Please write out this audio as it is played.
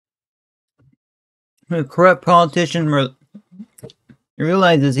A corrupt politician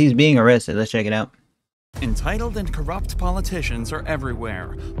realizes he's being arrested. Let's check it out. Entitled and corrupt politicians are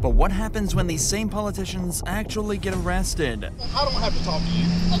everywhere. But what happens when these same politicians actually get arrested? I don't have to talk to you.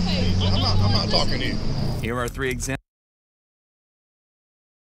 Okay. I'm not talking to you. Here are 3 examples.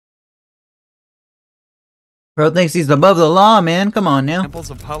 Bro thinks he's above the law, man. Come on now.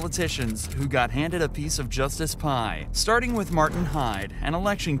 Examples of politicians who got handed a piece of justice pie. Starting with Martin Hyde, an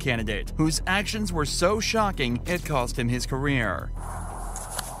election candidate whose actions were so shocking it cost him his career.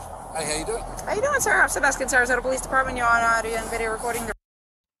 Hey, how you doing? How you doing, sir? I'm Sebastian, Sarasota Police Department. You're on audio and video recording.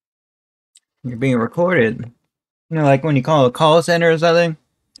 You're being recorded. You know, like when you call a call center or something?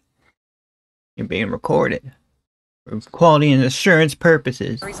 You're being recorded. For quality and assurance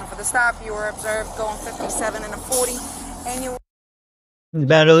purposes. The reason for the stop, you were observed going 57 and a 40, and you He's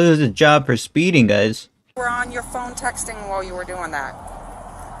about to lose his job for speeding, guys. were on your phone texting while you were doing that.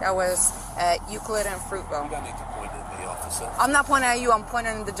 That was at Euclid and Fruitville. You don't need to point at me, officer. I'm not pointing at you, I'm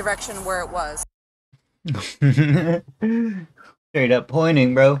pointing in the direction where it was. Straight up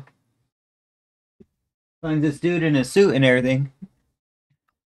pointing, bro. Find this dude in a suit and everything.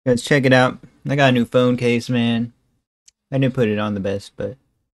 Let's check it out. I got a new phone case, man. I didn't put it on the best, but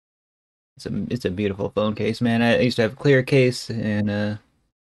it's a beautiful phone case, man. I used to have a clear case, and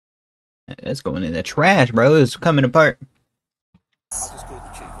that's going in the trash, bro. It's coming apart. Just called the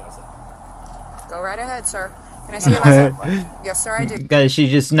chief, how's that? Go right ahead, sir. Can I see your license? Yes, sir, I do. Guys,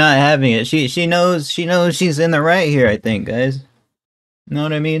 she's just not having it. She knows she's in the right here, I think, guys. Know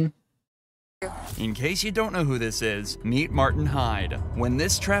what I mean? In case you don't know who this is, meet Martin Hyde. When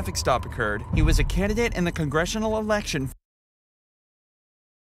this traffic stop occurred, he was a candidate in the congressional election.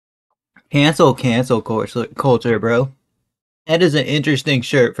 Cancel culture, bro. That is an interesting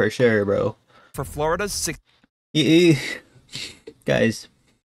shirt for sure, bro. For Florida's Guys,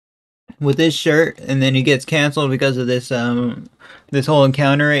 with this shirt, and then he gets canceled because of this this whole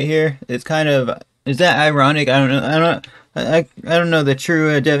encounter right here. It's kind of, is that ironic? I don't know. I don't know the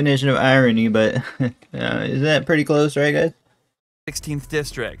true definition of irony, but is that pretty close, right, guys? 16th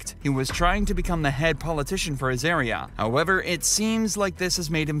District. He was trying to become the head politician for his area. However, it seems like this has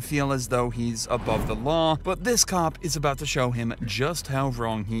made him feel as though he's above the law, but this cop is about to show him just how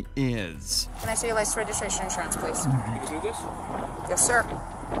wrong he is. Can I see your license, registration, insurance, please? You can do this? Yes, sir.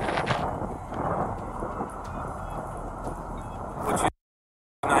 What's your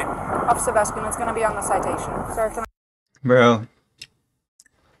name? Officer Baskin, it's going to be on the citation. Sir, can I... Bro,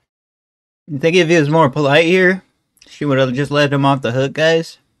 you think if he was more polite here, she would have just let him off the hook,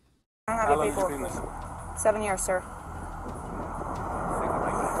 guys? I have How your long have you paperwork, been please. there? 7 years, sir.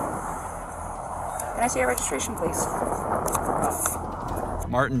 Can I see your registration, please?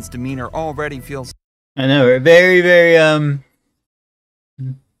 Martin's demeanor already feels I know, we're very,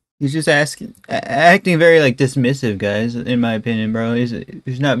 he's just acting very, like, dismissive, guys, in my opinion, bro.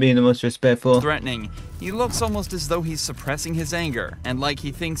 He's not being the most respectful. threatening. He looks almost as though he's suppressing his anger, and like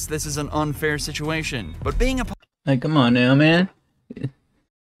he thinks this is an unfair situation. But being a Like, come on now, man.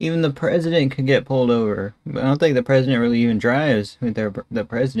 Even the president could get pulled over. I don't think the president really even drives with the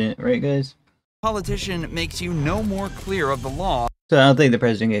president, right, guys? politician makes you no more clear of the law. So I don't think the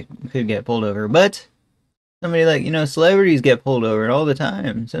president could get pulled over, but somebody like, celebrities get pulled over all the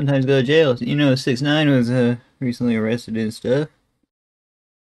time. Sometimes go to jail. 6ix9ine was recently arrested and stuff.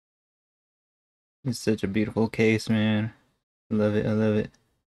 It's such a beautiful case, man. I love it. I love it.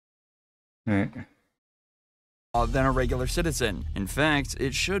 Alright. Than a regular citizen. In fact,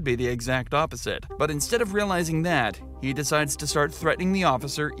 it should be the exact opposite. But instead of realizing that, he decides to start threatening the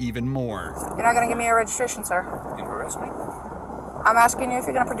officer even more. You're not going to give me your registration, sir. You arrest me? I'm asking you if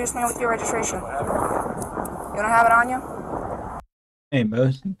you're going to produce me with your registration. You don't have it on you? Hey,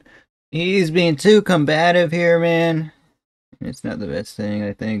 bro. He's being too combative here, man. It's not the best thing,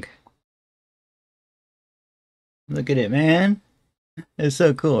 I think. Look at it, man. It's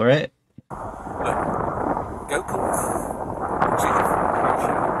so cool, right? Look, go call the chief of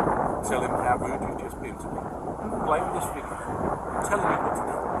Cashapp. Tell him how rude you've just been to me. Play with this video. Tell him what to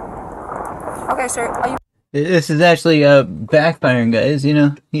do. Okay, sir. Are you... This is actually backfiring, guys.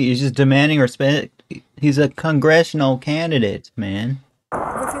 He's just demanding respect. He's a congressional candidate, man.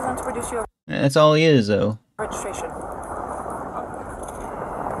 refusing to produce your That's all he is, though. registration?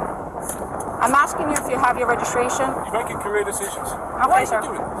 I'm asking you if you have your registration. You're making career decisions. Why Okay, are sir. you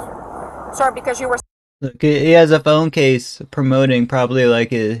doing this? Sir, because you were... Look, he has a phone case promoting probably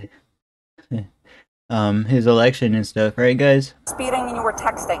like his election and stuff, right, guys? speeding and you were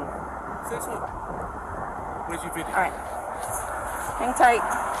texting. Says what? Where's your video? Alright. Hang tight.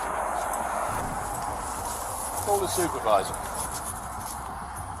 Call the supervisor.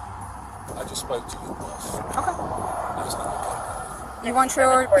 I just spoke to your boss. Okay. That's not okay. You want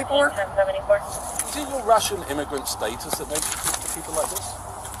your paperwork? Is it your Russian immigrant status that makes you speak to people like this?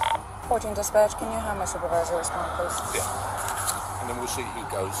 14 dispatch, can you have my supervisor respond, please? Yeah. And then we'll see who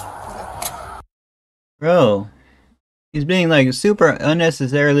goes. Bro, he's being like super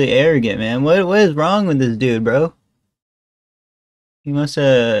unnecessarily arrogant, man. What is wrong with this dude, bro? He must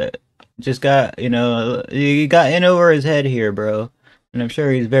have just got, you know, he got in over his head here, bro. And I'm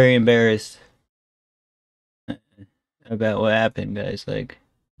sure he's very embarrassed about what happened, guys. Like,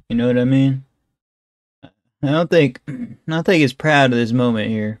 you know what I mean? I don't think he's proud of this moment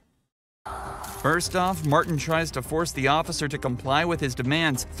here. First off, Martin tries to force the officer to comply with his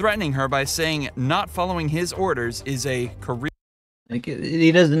demands, threatening her by saying not following his orders is a career. Like,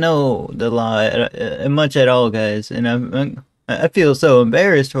 he doesn't know the law much at all, guys. And I feel so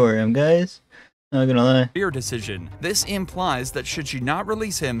embarrassed for him, guys. Not gonna lie. Decision. This implies that should she not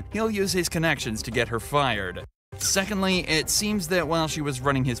release him, he'll use his connections to get her fired. Secondly, it seems that while she was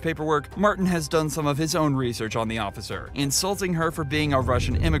running his paperwork, Martin has done some of his own research on the officer, insulting her for being a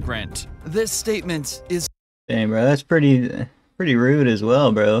Russian immigrant. This statement is... Dang, bro, that's pretty rude as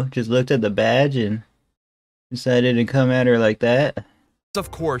well, bro. Just looked at the badge and decided to come at her like that. of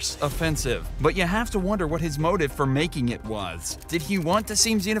course, offensive, but you have to wonder what his motive for making it was. Did he want to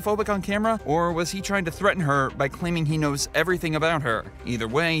seem xenophobic on camera, or was he trying to threaten her by claiming he knows everything about her? Either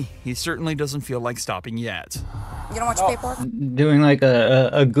way, he certainly doesn't feel like stopping yet. You don't want your paperwork? Doing like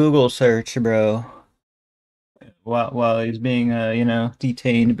a Google search, bro. While he's being,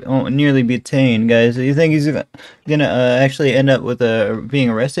 detained, nearly detained, guys. Do you think he's gonna actually end up with being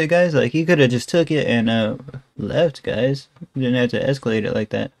arrested, guys? Like, he could have just took it and left, guys. Didn't have to escalate it like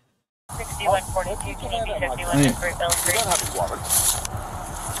that. 6142, can you be 51 I mean, for Bell Street? You don't have a warrant.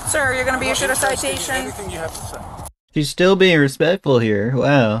 Sir, you're gonna be issued a Interested in citation. Anything you have to say. She's still being respectful here.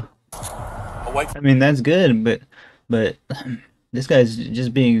 Wow. Away I from mean, that's good, but this guy's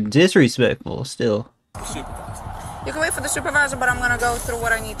just being disrespectful still. the supervisor. You can wait for the supervisor, but I'm gonna go through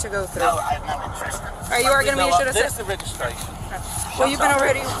what I need to go through. No, I'm not interested. You are gonna be issued a There's citation. the registration. Well, you've been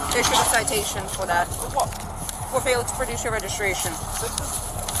already issued a citation for that. For what? For failing to produce your registration.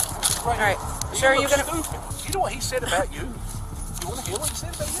 Right. Alright. Sir, You you're look gonna... stupid. You know what he said about you? You want to hear what he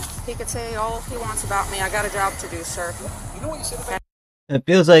said about you? He could say all he wants about me. I got a job to do, sir. You know what he said about It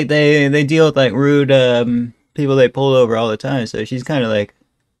feels like they deal with like rude people they pull over all the time, so she's kind of like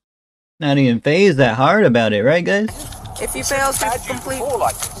not even phased that hard about it, right, guys? If you fail to had you complete... before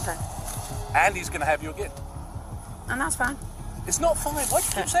like this. Okay. And he's going to have you again. And that's fine. It's not fine. Why do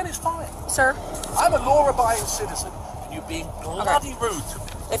you keep saying it's fine? Sir, I'm a law-abiding citizen, and you're being bloody rude to me.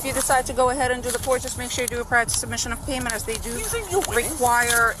 if you decide to go ahead and do the port, just make sure you do a prior to submission of payment, as they do You think you're winning?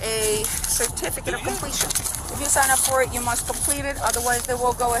 require a certificate of completion. If you sign up for it, you must complete it. Otherwise, they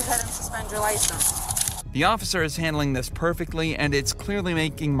will go ahead and suspend your license. The officer is handling this perfectly, and it's clearly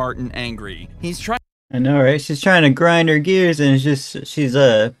making Martin angry. He's trying I know, right? She's trying to grind her gears, and it's just she's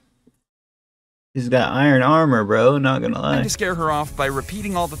got iron armor, bro. Not gonna lie. to scare her off by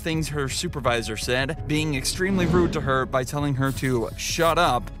repeating all the things her supervisor said, being extremely rude to her by telling her to shut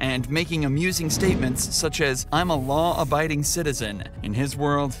up, and making amusing statements such as, "I'm a law-abiding citizen." In his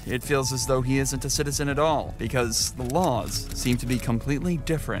world, it feels as though he isn't a citizen at all, because the laws seem to be completely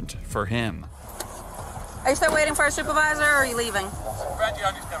different for him. Are you still waiting for a supervisor, or are you leaving? Reggie,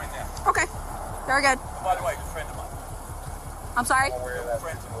 I'm just coming now. Okay. Very good. By the way, he's a friend of mine. I'm sorry?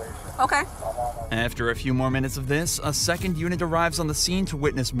 Okay. After a few more minutes of this, a second unit arrives on the scene to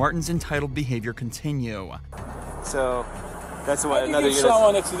witness Martin's entitled behavior continue. So that's what You another give unit.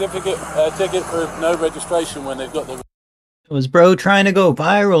 someone a ticket for no registration when they've got the Was bro trying to go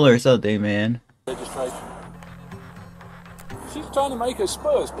viral or something, man? registration. She's trying to make her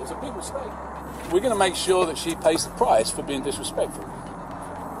Spurs, but it's a big mistake. We're going to make sure that she pays the price for being disrespectful.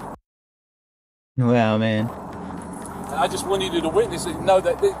 Wow, man. And I just wanted you to witness it, know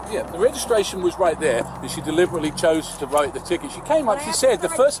that the registration was right there, and she deliberately chose to write the ticket. She came up, she said, the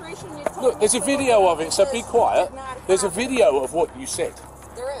first... Look, there's a video of it, so be quiet. There's a video of what you said.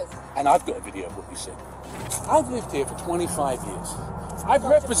 There is. And I've got a video of what you said. I've lived here for 25 years. I've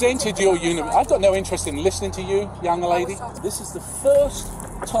represented your unit. I've got no interest in listening to you, young lady. This is the first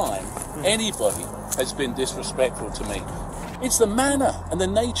time anybody has been disrespectful to me. It's the manner and the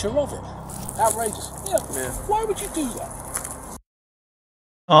nature of it. Outrageous. Yeah. Why would you do that?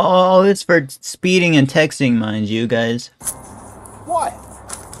 All this for speeding and texting, mind you, guys. Why?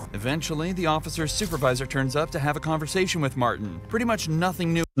 Eventually, the officer's supervisor turns up to have a conversation with Martin. Pretty much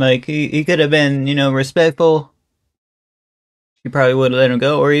nothing new. Like, he could have been, respectful. She probably would have let him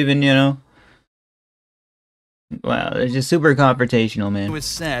go, or even, Wow, it's just super confrontational, It man. was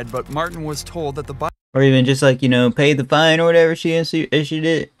said, but Martin was told that the Or even just like, you know, pay the fine or whatever she issued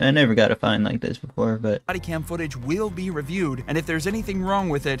it. I never got a fine like this before, but body cam footage will be reviewed, and if there's anything wrong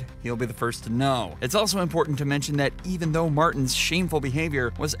with it, he'll be the first to know. It's also important to mention that even though Martin's shameful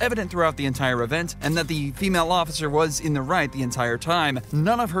behavior was evident throughout the entire event, and that the female officer was in the right the entire time,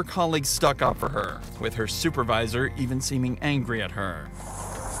 none of her colleagues stuck up for her, with her supervisor even seeming angry at her.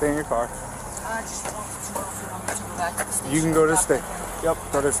 Stay in your car. Just want to know if you want me to go back to the station. You can go to the Drop station. back Yep,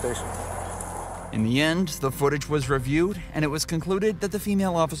 go to the station. In the end, the footage was reviewed, and it was concluded that the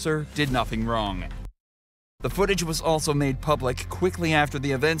female officer did nothing wrong. The footage was also made public quickly after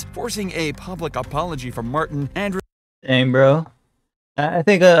the event, forcing a public apology from Martin and dang, bro. I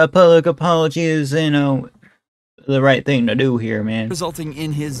think a public apology is, you know, the right thing to do here, man. resulting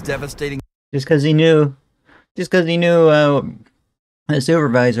in his devastating Just because he knew a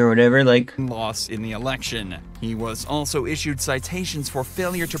supervisor or whatever, like, loss in the election. He was also issued citations for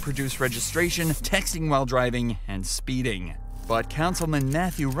failure to produce registration, texting while driving, and speeding. But Councilman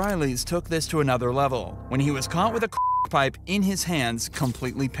Matthew Riley's took this to another level, when he was caught with a pipe in his hands,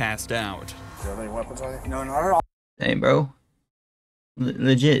 completely passed out. Do you have any weapons on you? No, not at all. hey, bro.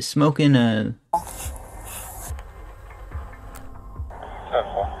 Legit smoking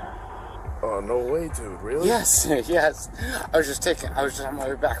Oh, no way, dude. Really? Yes, yes. I was just on my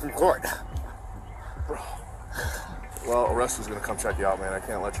way back from court. Well, arrest is gonna come check you out, man. I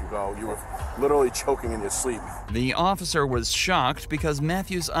can't let you go. You were literally choking in your sleep. The officer was shocked because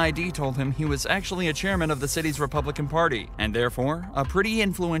Matthew's ID told him he was actually a chairman of the city's Republican Party, and therefore a pretty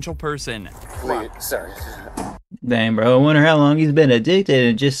influential person. Please, sorry. dang, bro. I wonder how long he's been addicted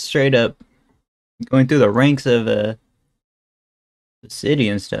and just straight up going through the ranks of the city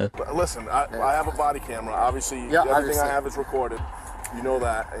and stuff. But listen, I have a body camera. Obviously, Yeah, everything obviously. I have is recorded. You know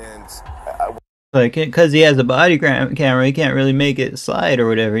that, and Like, because he has a body camera, he can't really make it slide or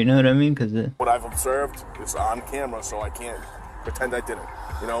whatever, you know what I mean? Because what I've observed is on camera, so I can't pretend I didn't.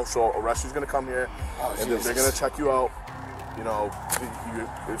 You know, so arrest is gonna come here, and then they're gonna check you out. You know,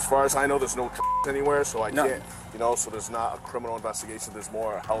 as far as I know, there's no anywhere, so I No. can't. You know, so there's not a criminal investigation. There's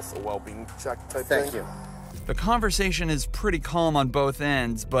more a health or well-being check type Thank thing. you. The conversation is pretty calm on both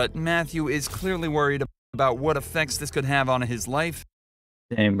ends, but Matthew is clearly worried about what effects this could have on his life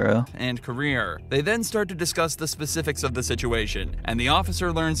dang, bro. and career. They then start to discuss the specifics of the situation, and the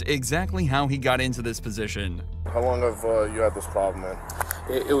officer learns exactly how he got into this position. How long have you had this problem, man?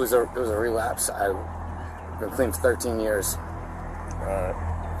 It was a relapse. I've been clean for 13 years. All right.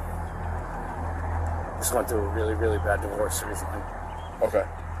 Just went through a really, really bad divorce recently. Okay.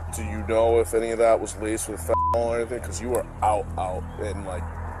 Do you know if any of that was laced with fentanyl or anything? Because you were out, and like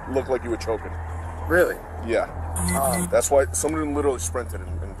looked like you were choking. Really? Yeah. That's why somebody literally sprinted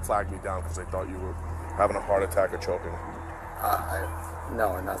and flagged me down because they thought you were having a heart attack or choking.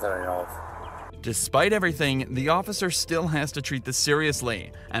 No, not that I know of. Despite everything, the officer still has to treat this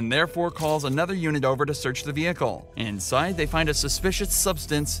seriously, and therefore calls another unit over to search the vehicle. Inside, they find a suspicious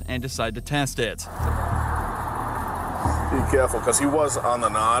substance and decide to test it. Be careful, because he was on the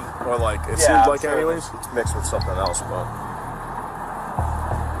nod, or like it seemed like anyways. It's mixed with something else, but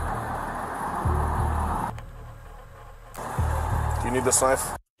Do you need this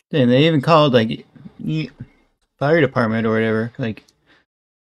knife? Damn, they even called, like, fire department or whatever. Like,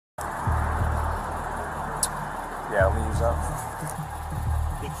 yeah, let me use that.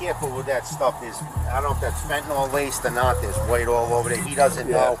 Be careful with that stuff. I don't know if that's fentanyl laced or not. There's white all over there. He doesn't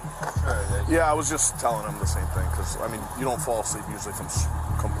know. Yeah, I was just telling him the same thing, because I mean, you don't fall asleep usually from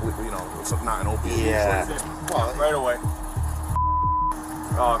completely, you know, it's not an opiate. Yeah. Well, right away.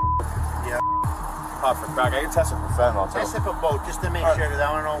 Oh, Yeah. perfect. Back. I can test it for fentanyl too. Test it for both, just to make sure that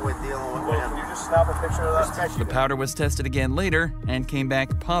I don't know what we're dealing with. Well, can you just snap a picture of that? The powder was tested again later and came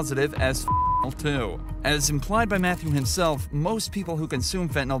back positive as fentanyl too. As implied by Matthew himself, most people who consume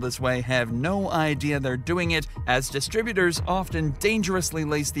fentanyl this way have no idea they're doing it, as distributors often dangerously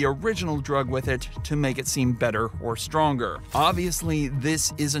lace the original drug with it to make it seem better or stronger. Obviously,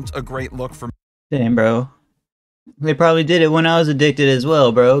 this isn't a great look for damn, bro. They probably did it when I was addicted as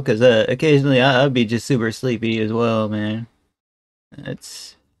well, bro. Because occasionally I'd be just super sleepy as well, man.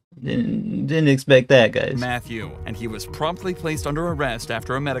 That's didn't expect that, guys. Matthew, and he was promptly placed under arrest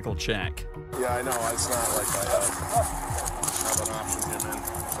after a medical check. Yeah, I know. It's not like I have an option here, man.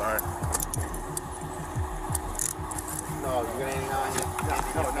 Sorry. No, you got anything on you?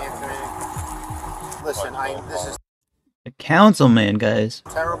 Listen, this is A councilman, guys. a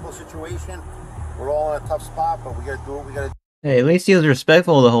terrible situation. We're all in a tough spot, but we gotta do what we gotta Hey, at least he was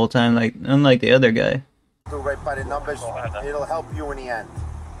respectful the whole time, like unlike the other guy. do right by the numbers. It'll help you in the end.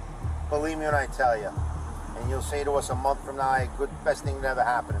 Believe me when I tell you. And you'll say to us a month from now, good, best thing that ever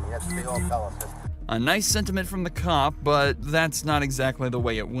happened to me. That's what they all tell us. A nice sentiment from the cop, but that's not exactly the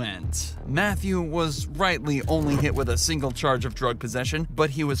way it went. Matthew was rightly only hit with a single charge of drug possession,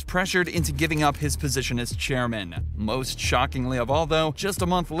 but he was pressured into giving up his position as chairman. Most shockingly of all, though, just a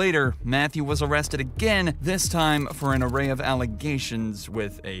month later, Matthew was arrested again, this time for an array of allegations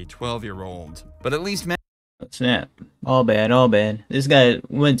with a 12-year-old. But at least Snap. All bad, all bad. This guy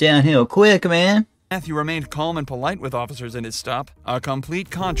went downhill quick, man. Matthew remained calm and polite with officers in his stop, a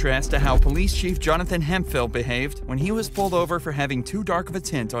complete contrast to how Police Chief Jonathan Hemphill behaved when he was pulled over for having too dark of a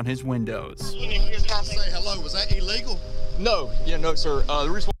tint on his windows. Say hello, was that illegal? No, no, sir. The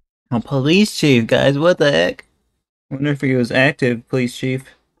reason A police chief, guys, what the heck? Wonder if he was active police chief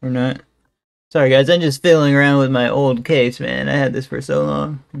or not. Sorry, guys, I'm just fiddling around with my old case, man. I had this for so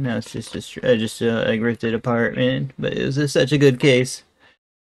long. Now it's just I ripped it apart, man. But it was just such a good case.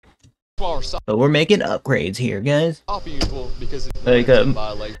 But we're making upgrades here, guys. Like,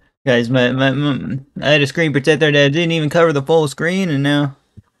 guys, I had a screen protector that didn't even cover the full screen, and now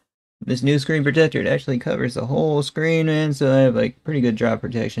this new screen protector, it actually covers the whole screen, man. So I have like pretty good drop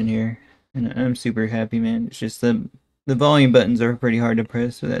protection here, and I'm super happy, man. It's just the volume buttons are pretty hard to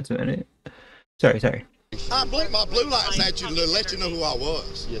press, so that's about it. Sorry. I blinked my blue lights at you to let you know who I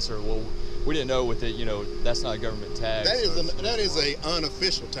was. Yes, sir. Well, we didn't know with it, that's not a government tag. That is a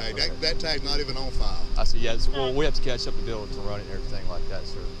unofficial tag. That tag's not even on file. I see, yes. Well, we have to catch up the bill to run it and everything like that,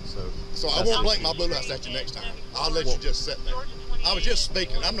 sir. So I won't blink my blue lights at you next time. I'll let you just sit there. I was just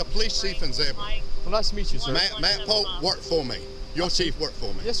speaking. I'm the police chief in Zebulon. Well, nice to meet you, sir. Matt Polk worked for me. Your chief worked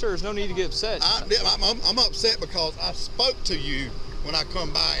for me. Yes, sir. There's no need to get upset. I'm upset because I spoke to you when I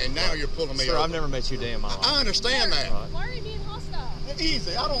come by, and now you're pulling me over. Sir, I've never met you a day in my life. I understand that. Why are you being hostile?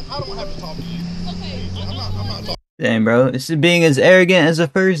 Easy. I don't have to talk to you. Okay. Easy. I'm not talking. Damn, bro, this is being as arrogant as the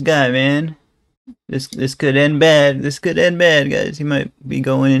first guy, man. This could end bad. This could end bad, guys. He might be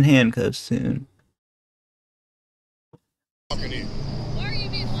going in handcuffs soon. Why are you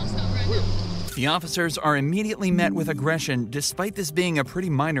being hostile right now? The officers are immediately met with aggression, despite this being a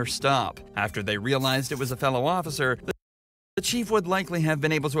pretty minor stop. After they realized it was a fellow officer, the chief would likely have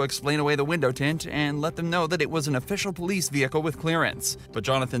been able to explain away the window tint and let them know that it was an official police vehicle with clearance. But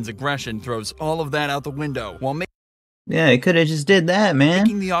Jonathan's aggression throws all of that out the window, while Yeah, he could have just did that, man.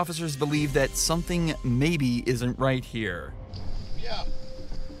 making the officers believe that something maybe isn't right here. Yeah.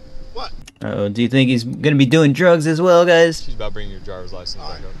 What? Oh, do you think he's gonna be doing drugs as well, guys? She's about bringing your driver's license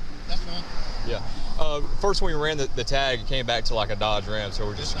back up. That's fine. Yeah. First, when we ran the tag, it came back to like a Dodge Ram, so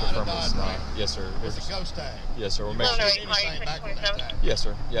we're just confirming it's not. Yes, sir. It's a ghost tag. Yes, sir. We're making sure. Yes,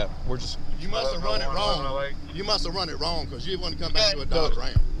 sir. Yeah, we're just. You must have run it wrong. You must have run it wrong because you wouldn't come back to a Dodge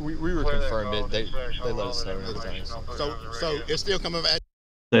Ram. We were confirmed it. They let us know and everything. So it's still coming back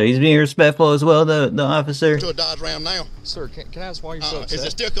So he's being respectful as well, the officer. to a Dodge Ram now. Sir, can I ask why you're so upset? Is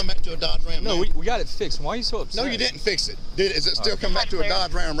it still coming back to a Dodge Ram No, now? we got it fixed. Why are you so upset? No, you didn't fix it. Is it still coming back to a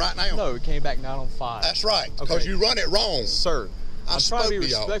Dodge Ram right now? No, it came back 9 on 5. That's right, because Okay. you run it wrong. Sir, I I'm spoke trying to be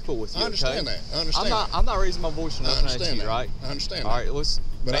to y'all. respectful with you. I understand okay? that. I understand that. I'm not raising my voice or I nothing at understand you, that. right? I understand All that. right, let's.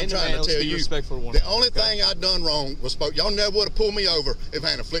 But man I'm to trying man, to let's tell be you, respectful to one the another, only okay? thing I done wrong was spoke. Y'all never would have pulled me over if I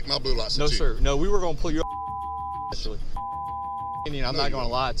hadn't flicked my blue lights No, at you. sir. No, we were going to pull you up. Actually. I'm No, not you going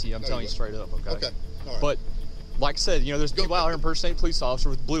to lie to you. I'm No, telling you you straight up, okay? Okay. All right. But, like I said, there's people out here impersonating police officers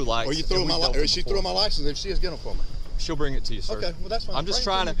with blue lights. Or you and threw we've my dealt with she before. threw my license. If she is, get them for me. She'll bring it to you, sir. Okay, well that's fine. I'm just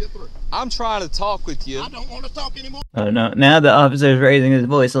Bring it trying till you get through. I'm trying to talk with you. I don't want to talk anymore. Oh no, now the officer's raising his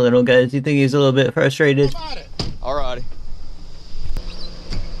voice a little, guys. Do you think he's a little bit frustrated? About it. Alrighty.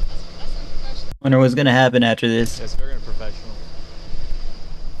 Wonder what's gonna happen after this. That's very unprofessional.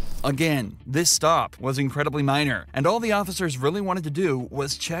 Again, this stop was incredibly minor, and all the officers really wanted to do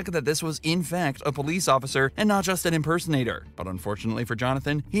was check that this was in fact a police officer and not just an impersonator. But unfortunately for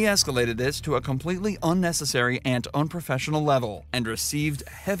Jonathan, he escalated this to a completely unnecessary and unprofessional level, and received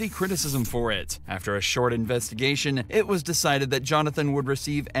heavy criticism for it. After a short investigation, it was decided that Jonathan would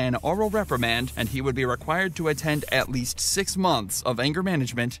receive an oral reprimand, and he would be required to attend at least 6 months of anger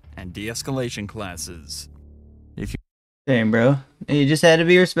management and de-escalation classes. Damn, bro. He just had to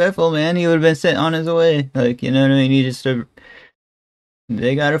be respectful, man. He would have been sent on his way. Like, you know what I mean?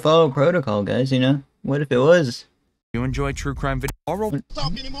 They gotta follow protocol, guys, you know? What if it was? You enjoy true crime video?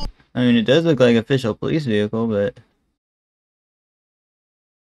 Talk anymore. I mean, it does look like an official police vehicle, but...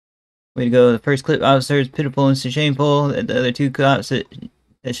 Way to go. The first clip, officers, pitiful and shameful. The other two cops that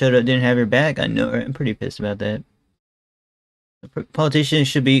showed up didn't have your back. I know, right? I'm pretty pissed about that. Politicians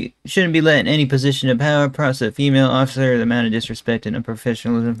shouldn't be let in any position of power. Process a female officer. The amount of disrespect and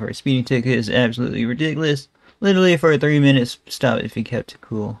unprofessionalism for a speeding ticket is absolutely ridiculous. Literally for a 3 minute stop if he kept it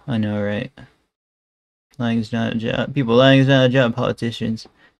cool. I know, right? Lying is not a job. People lying is not a job. Politicians.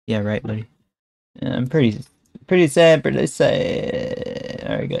 Yeah, right, buddy. I'm pretty sad. Pretty sad.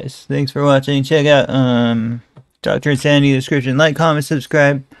 All right, guys. Thanks for watching. Check out Dr. Insanity description. Like, comment,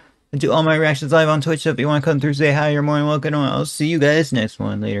 subscribe. I do all my reactions live on Twitch. So if you want to come through, say hi. You're more than welcome. I'll see you guys next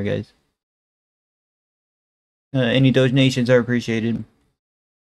one. Later, guys. Any donations are appreciated.